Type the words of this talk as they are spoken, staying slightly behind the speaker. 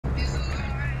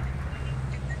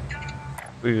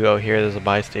We go here, there's a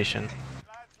buy station.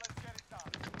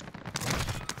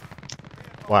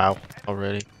 Wow,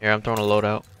 already. Here, I'm throwing a load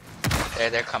out.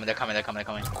 They're coming.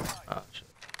 Oh, shit.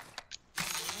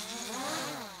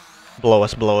 Blow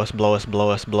us, blow us, blow us, blow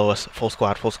us, blow us. Full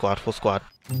squad, full squad, full squad.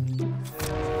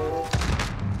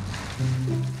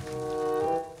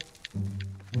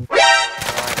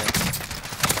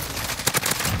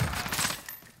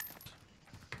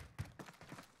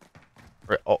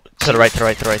 Oh, to the right, to the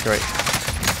right, to the right, to the right.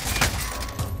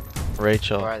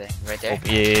 Rachel. Where are they? Right there? Oh,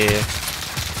 yeah.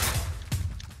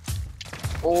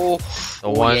 Oh. The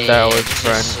one yeah, that yeah, was just-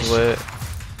 friends just-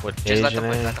 with Just let Asian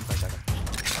them push, in. let them push,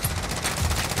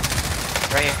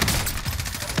 Right here.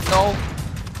 No.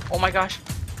 Oh my gosh.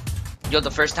 Yo, the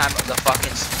first time the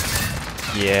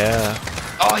fucking... Yeah.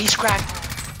 Oh, he's cracked.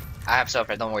 I have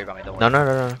self-red. Don't worry about me. Don't worry.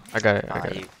 No. I got it. I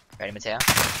got You it. ready, Mateo?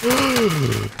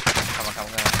 Come on.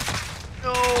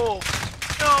 No.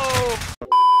 No.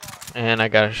 And I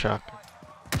got a shotgun.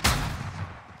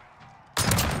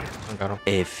 I got him.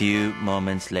 A few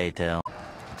moments later.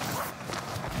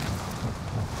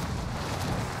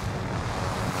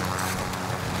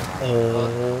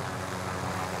 Oh.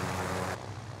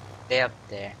 Stay up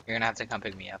there. You're gonna have to come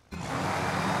pick me up.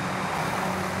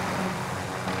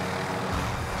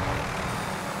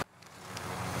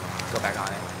 Go back on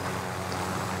it.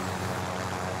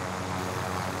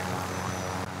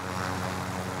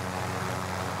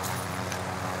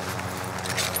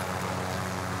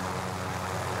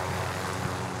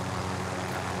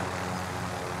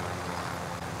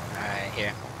 Alright,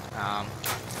 here.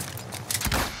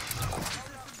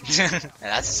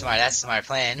 That's a smart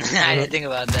plan. I didn't think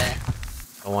about that.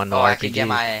 I want no Oh, I RPG. could get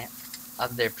my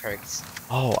other perks.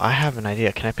 Oh, I have an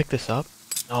idea. Can I pick this up?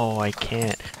 No, I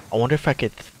can't. I wonder if I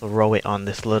could throw it on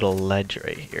this little ledge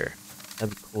right here.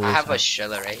 That'd be cool. I as have hell. a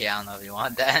shiller right here. I don't know if you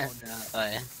want that. Oh,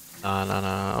 yeah. No. I'm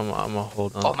gonna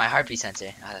hold on. Oh, my heartbeat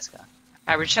sensor. Ah, let's go.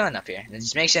 Alright, we're chilling up here.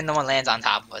 Just make sure no one lands on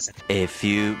top of us. A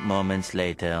few moments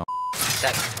later.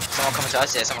 Someone coming to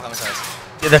us? Yeah, someone coming to us.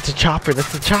 Yeah, that's a chopper.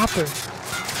 That's a chopper.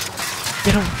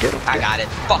 Get him. Get him. I got it.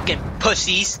 Fucking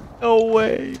pussies. No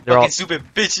way. Fucking stupid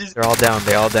bitches. They're all down.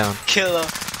 They're all down. Kill him.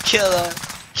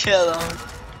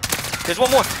 There's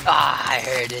one more. Ah, I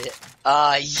heard it.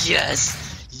 Ah,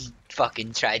 yes. You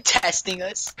fucking tried testing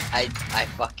us. I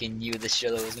fucking knew the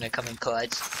shiller was gonna come in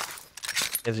clutch.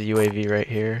 There's a UAV right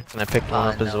here, and I picked one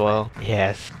up as no well.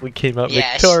 Yes, we came out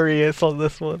Yes. victorious on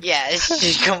this one.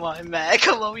 Yes. Come on, man.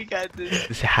 Come on, we got this.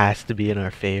 This has to be in our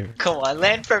favor. Come on,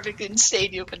 land perfect in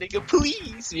stadium, my nigga.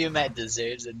 Please. Me and Matt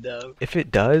deserves a dub. If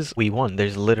it does, we won.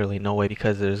 There's literally no way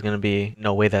because there's gonna be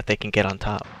no way that they can get on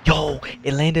top. Yo,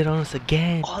 it landed on us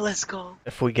again. Oh, let's go.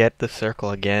 If we get the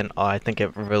circle again, oh, I think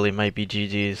it really might be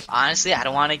GG's. Honestly, I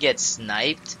don't want to get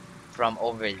sniped from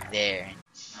over there.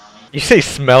 You say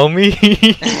smell me?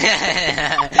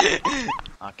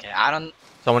 Okay, I don't...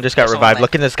 Someone just got Someone revived. like-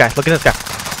 Look at this guy. Look at this guy.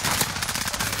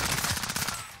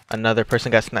 Another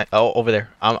person got sniped. Oh, over there.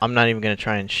 I'm not even gonna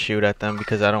try and shoot at them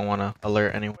because I don't want to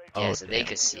alert anyone. Yeah, Oh, so they damn.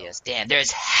 could see us. Damn,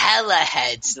 there's hella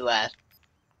heads left.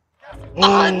 Oh.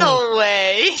 Oh, no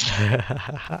way!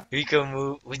 We can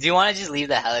move. Do you want to just leave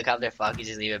the helicopter? Fuck you,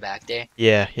 just leave it back there.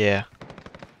 Yeah.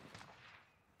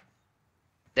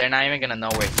 They're not even gonna know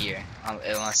we're here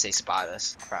unless they spot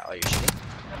us. Oh, you're shooting?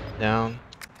 Down.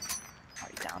 Are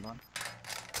you down one?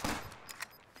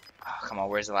 Oh, come on,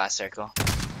 where's the last circle?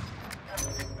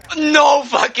 No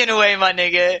fucking way, my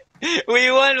nigga! We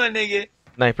won, my nigga!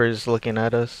 Sniper's looking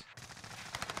at us.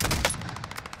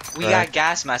 We Right. got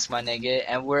gas mask, my nigga,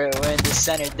 and we're in the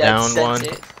center dead Down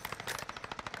center. one.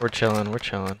 We're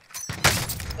chilling.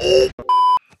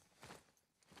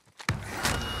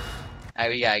 Alright,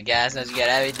 we got gas mask, we got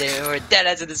everything, we're dead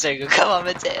into the circle. Come on,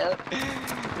 Mateo.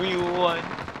 We won.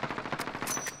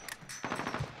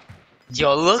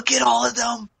 Yo, look at all of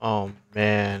them! Oh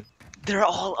man. They're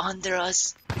all under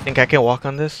us. You think I can walk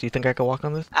on this?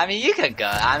 I mean, you could go.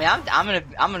 I mean,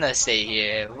 I'm gonna stay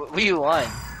here. We won.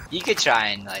 You could try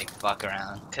and like fuck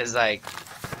around, cause like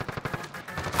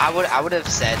I would have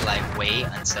said like wait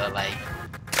until like.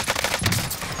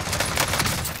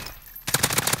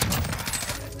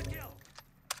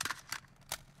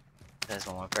 There's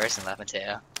one more person left,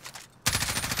 Mateo.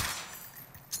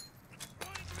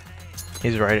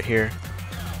 He's right here.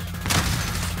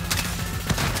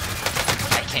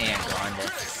 I can't go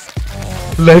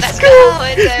under. Let's go!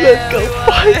 Mateo!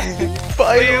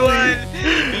 Finally!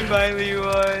 We finally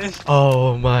won!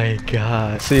 Oh my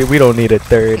god. See, we don't need a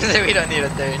third. We don't need a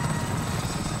third.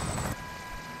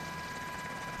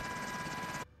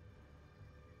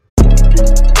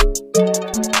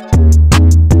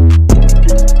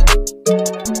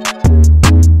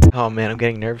 Oh man, I'm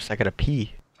getting nervous. I gotta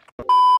pee.